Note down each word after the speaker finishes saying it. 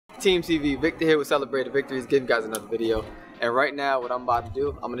Team CV, Victor here with Celebrated Victories, give you guys another video. And right now what I'm about to do,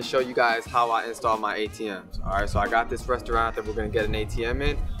 I'm going to show you guys how I install my ATMs. Alright, so I got this restaurant that we're going to get an ATM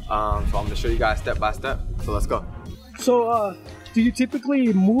in. So I'm going to show you guys step by step. So let's go. So do you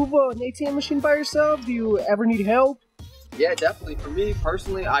typically move an ATM machine by yourself? Do you ever need help? Yeah, definitely. For me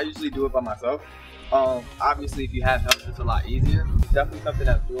personally, I usually do it by myself. Obviously if you have help it's a lot easier. It's definitely something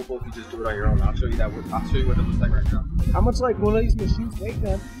that's doable if you just do it on your own. I'll show you what it looks like right now. How much like one of these machines weigh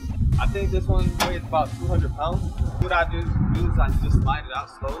then? I think this one weighs about 200 pounds. What I do is I just slide it out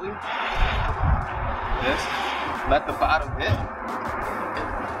slowly. Just let the bottom hit.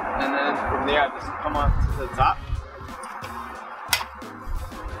 And then from there I just come on to the top.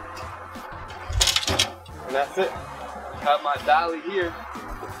 And that's it. Have my dolly here.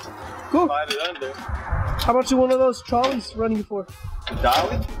 Cool. Slide it under. How much is one of those trolleys running you for? The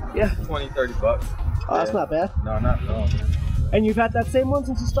dolly? Yeah. 20, 30 bucks. Oh, that's not bad. No, not at all, man. And you've had that same one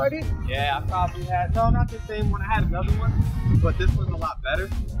since you started? Yeah, I probably had, no, not the same one. I had another one, but this one's a lot better.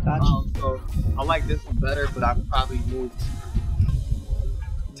 Gotcha. So I like this one better, but I've probably moved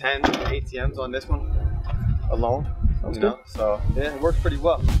 10 ATMs on this one alone. Sounds you good. know? So yeah, it works pretty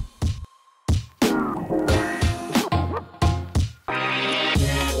well.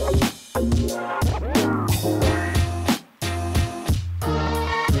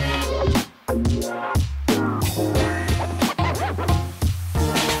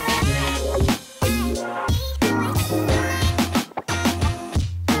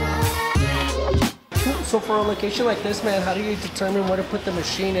 So for a location like this, man, how do you determine where to put the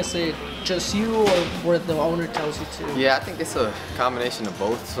machine? Is it just you or where the owner tells you to? Yeah, I think it's a combination of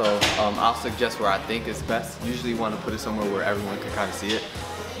both. So I'll suggest where I think is best. Usually you want to put it somewhere where everyone can kind of see it.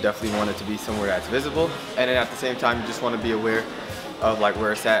 Definitely want it to be somewhere that's visible. And then at the same time, you just want to be aware of like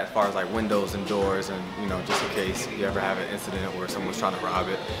where it's at as far as like windows and doors, and you know, just in case you ever have an incident where someone's trying to rob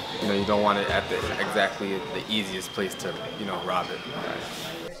it, you know, you don't want it at exactly the easiest place to, you know, rob it.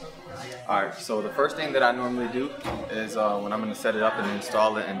 Alright, so the first thing that I normally do is when I'm going to set it up and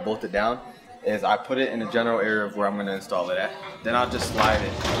install it and bolt it down is I put it in the general area of where I'm going to install it at. Then I'll just slide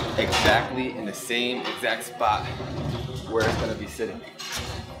it exactly in the same exact spot where it's going to be sitting.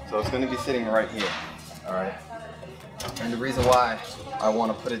 So it's going to be sitting right here. Alright. And the reason why I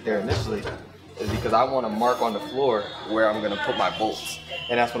want to put it there initially is because I want to mark on the floor where I'm going to put my bolts.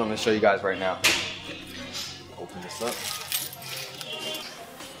 And that's what I'm going to show you guys right now. Open this up.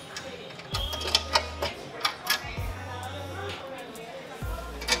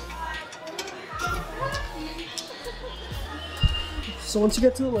 So once you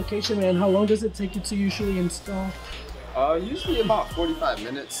get to the location, man, how long does it take you to usually install? Usually about 45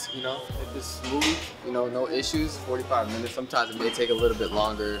 minutes, you know, if it's smooth, you know, no issues, 45 minutes. Sometimes it may take a little bit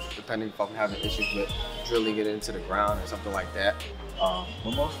longer depending if I'm having issues with drilling it into the ground or something like that.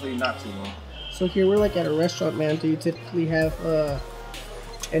 But mostly not too long. So here we're like at a restaurant, man. Do you typically have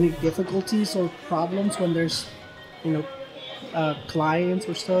any difficulties or problems when there's, you know, clients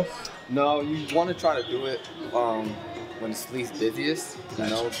or stuff? No, you want to try to do it when it's least busiest, you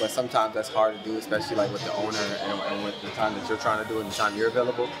know, but sometimes that's hard to do, especially like with the owner and with the time that you're trying to do it and the time you're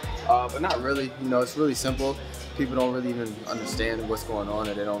available. But not really, you know, it's really simple. People don't really even understand what's going on,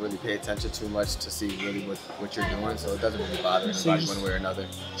 and they don't really pay attention too much to see really what you're doing, so it doesn't really bother anybody one way or another.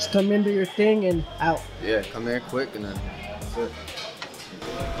 Just come in, do your thing, and out. Yeah, come in quick, and then that's it.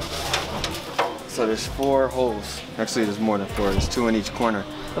 So there's 4 holes. Actually, there's more than 4. There's 2 in each corner,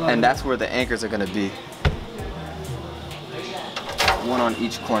 and that's where the anchors are going to be. 1 on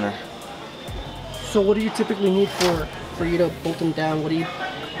each corner. So what do you typically need for you to bolt them down? What do you...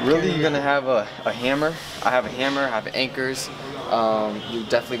 Really, you're going to have a hammer. I have a hammer, I have anchors. You're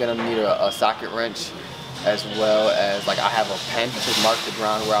definitely going to need a socket wrench, as well as like I have a pen to mark the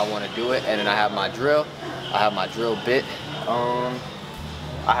ground where I want to do it, and then I have my drill. I have my drill bit.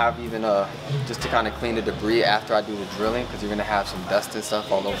 I have even just to kind of clean the debris after I do the drilling, because you're going to have some dust and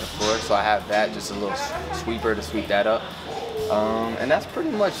stuff all over the floor. So I have that, just a little sweeper to sweep that up. And that's pretty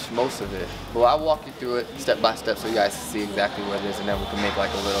much most of it. Well, I'll walk you through it step by step so you guys see exactly what it is, and then we can make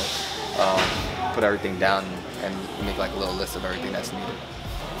like a little, put everything down and make like a little list of everything that's needed.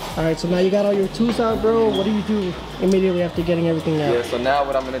 Alright, so now you got all your tools out, bro. What do you do immediately after getting everything out? Yeah, so now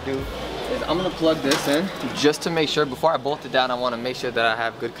what I'm going to do is I'm going to plug this in just to make sure, before I bolt it down, I want to make sure that I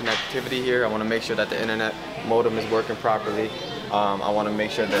have good connectivity here. I want to make sure that the internet modem is working properly. I want to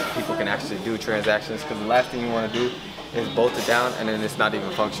make sure that people can actually do transactions, because the last thing you want to do is bolt it down and then it's not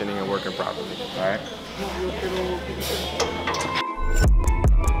even functioning and working properly. All right.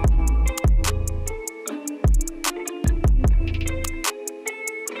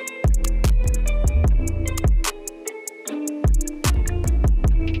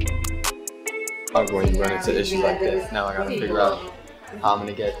 When you run into issues like this, now I gotta figure out how I'm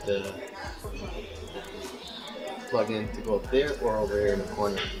gonna get the plug-in to go up there or over here in the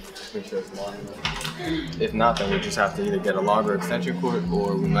corner. Make sure it's long enough. If not, then we just have to either get a longer extension cord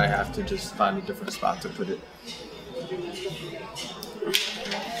or we might have to just find a different spot to put it.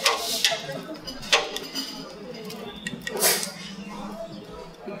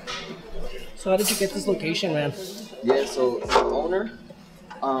 So how did you get this location, man? Yeah, so the owner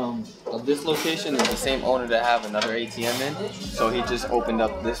of this location is the same owner that I have another ATM in. So he just opened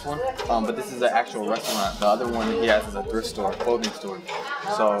up this one. But this is an actual restaurant. The other one he has is a thrift store, clothing store.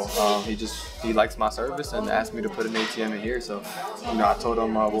 So he likes my service and asked me to put an ATM in here. So I told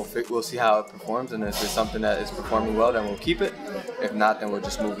him we'll see how it performs, and if it's something that is performing well, then we'll keep it. If not, then we're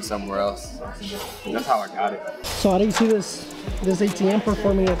just moving somewhere else. That's how I got it. So how do you see this ATM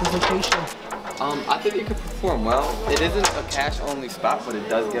performing at this location? I think it could perform well. It isn't a cash-only spot, but it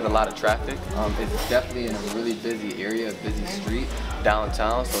does get a lot of traffic. It's definitely in a really busy area, a busy street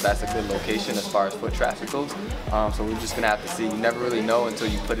downtown, so that's a good location as far as foot traffic goes. So we're just gonna have to see. You never really know until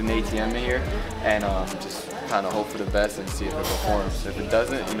you put an ATM in here, and just kind of hope for the best and see if it performs. If it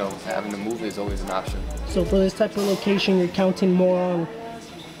doesn't, having to move is always an option. So for this type of location, you're counting more on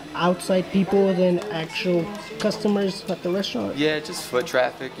outside people than actual customers at the restaurant? Yeah, just foot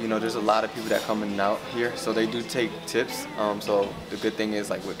traffic. There's a lot of people that come in and out here, so they do take tips. So the good thing is,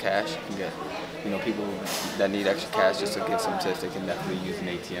 like with cash, you can get, people that need extra cash just to give some tips. They can definitely use an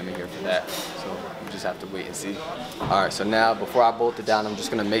ATM in here for that. So we just have to wait and see. All right, so now before I bolt it down, I'm just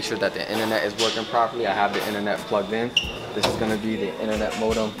gonna make sure that the internet is working properly. I have the internet plugged in. This is gonna be the internet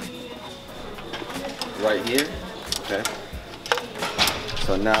modem right here. Okay.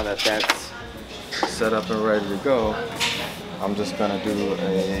 So now that that's set up and ready to go, I'm just gonna do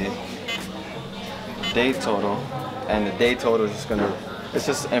a day total, and the day total is it's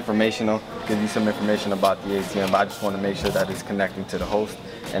just informational, give you some information about the ATM, but I just want to make sure that it's connecting to the host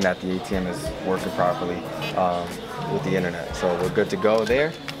and that the ATM is working properly with the internet. So we're good to go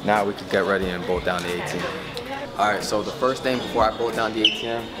there. Now we can get ready and bolt down the ATM. All right, so the first thing before I bolt down the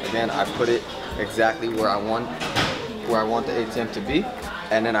ATM, again, I put it exactly where I want the ATM to be.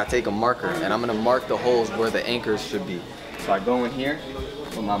 And then I take a marker and I'm gonna mark the holes where the anchors should be. So I go in here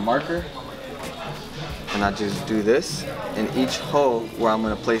with my marker and I just do this in each hole where I'm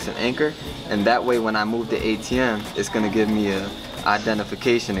gonna place an anchor, and that way when I move the ATM, it's gonna give me a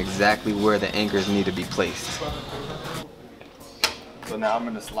identification exactly where the anchors need to be placed. So now I'm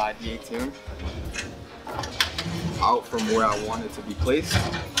gonna slide the ATM out from where I want it to be placed.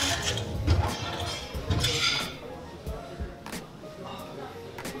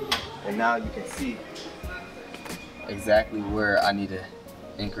 And now you can see exactly where I need to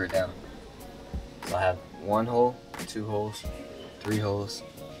anchor it down. So I have 1 hole, 2 holes, 3 holes,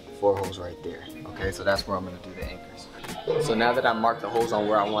 4 holes right there. Okay, so that's where I'm gonna do the anchors. So now that I marked the holes on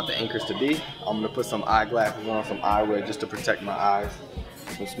where I want the anchors to be, I'm gonna put some eyeglasses on, some eyewear just to protect my eyes.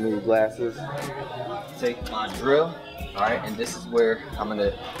 Some smooth glasses. Take my drill, all right, and this is where I'm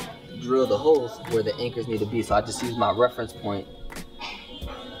gonna drill the holes where the anchors need to be. So I just use my reference point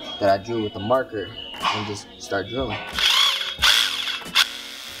that I drew with the marker and just start drilling.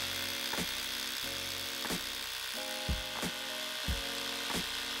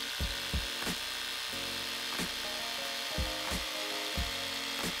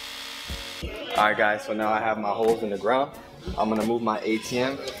 Alright guys, so now I have my holes in the ground. I'm gonna move my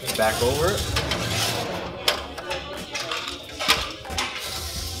ATM back over it.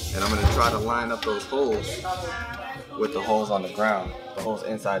 And I'm gonna try to line up those holes with the holes on the ground, the holes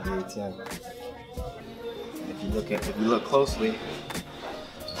inside the ATM. If you look closely,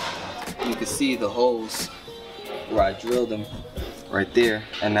 you can see the holes where I drilled them right there.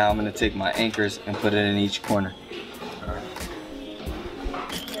 And now I'm gonna take my anchors and put it in each corner.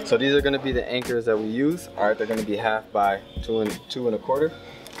 So these are gonna be the anchors that we use. All right, they're gonna be 1/2 by 2 1/4.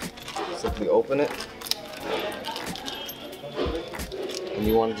 Simply open it. And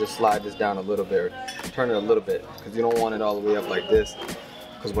you wanna just slide this down a little bit, or turn it a little bit, because you don't want it all the way up like this,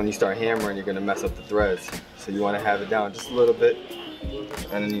 because when you start hammering, you're gonna mess up the threads. So you wanna have it down just a little bit,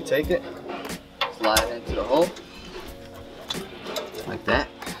 and then you take it, slide it into the hole, like that.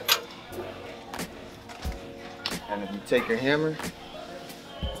 And if you take your hammer,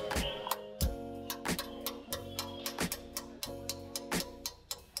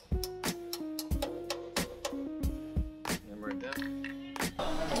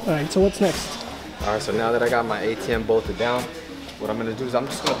 Alright, so what's next? Alright, so now that I got my ATM bolted down, what I'm gonna do is I'm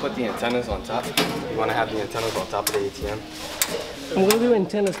just gonna put the antennas on top. You wanna have the antennas on top of the ATM. I'm gonna do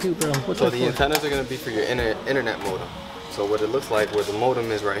antennas too, bro. So the antennas are gonna be for your internet modem. So what it looks like, where the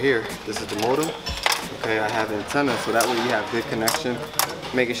modem is right here, this is the modem. Okay, I have antenna, so that way you have good connection,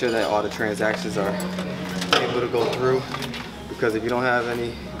 making sure that all the transactions are able to go through. Because if you don't have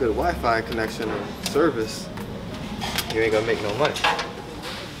any good Wi-Fi connection or service, you ain't gonna make no money.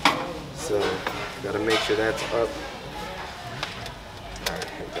 So you gotta make sure that's up. Alright,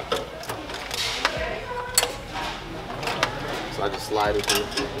 here we go. So I just slide it through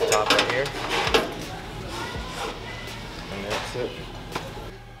the top right here. And that's it.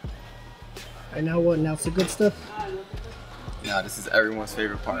 And now what? Now it's the good stuff? Now this is everyone's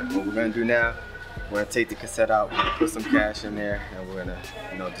favorite part. What we're gonna do now, we're gonna take the cassette out, we're gonna put some cash in there, and we're gonna,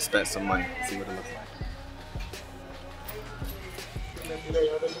 you know, dispense some money, see what it looks like.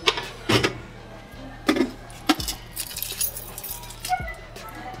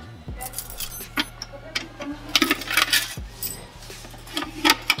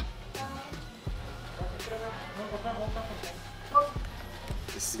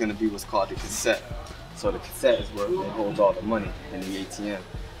 This is gonna be what's called the cassette. So the cassette is where it holds all the money in the ATM,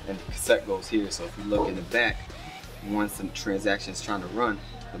 and the cassette goes here. So if you look in the back, once the transaction is trying to run,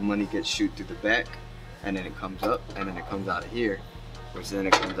 the money gets shoot through the back, and then it comes up, and then it comes out of here, which then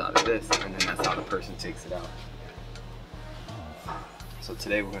it comes out of this, and then that's how the person takes it out. So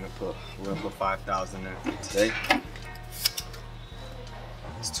today we're gonna put 5,000 in today.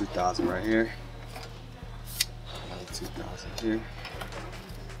 It's 2,000 right here. Another 2,000 here.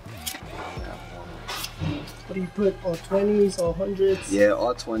 What do you put? All 20s, all 100s? Yeah,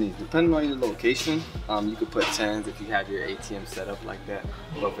 all 20s. Depending on your location, you could put 10s if you have your ATM set up like that.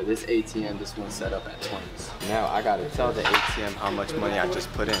 But for this ATM, this one's set up at 20s. Now I gotta tell the ATM how much money I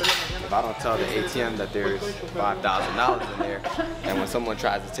just put in. If I don't tell the ATM that there's $5,000 in there, and when someone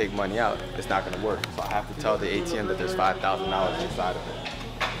tries to take money out, it's not gonna work. So I have to tell the ATM that there's $5,000 inside of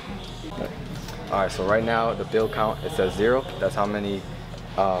it. Okay. All right, so right now the bill count, it says 0. That's how many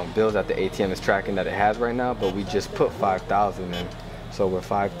bills that the ATM is tracking that it has right now, but we just put 5,000 in. So with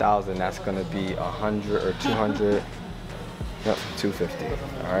 5,000, that's gonna be 100 or 200, yep, 250.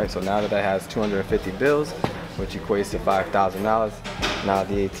 All right, so now that it has 250 bills, which equates to $5,000, now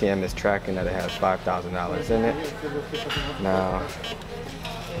the ATM is tracking that it has $5,000 in it. Now,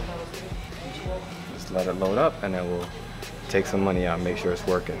 just let it load up, and then we'll take some money out and make sure it's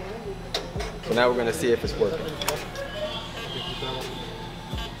working. So now we're gonna see if it's working.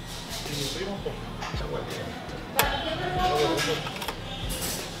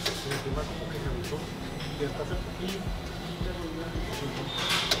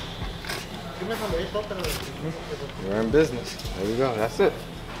 We're in business. There we go. That's it.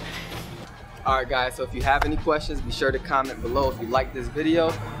 Alright guys, so if you have any questions, be sure to comment below. If you like this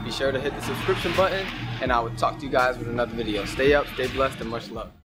video, be sure to hit the subscription button, and I will talk to you guys with another video. Stay up, stay blessed, and much love.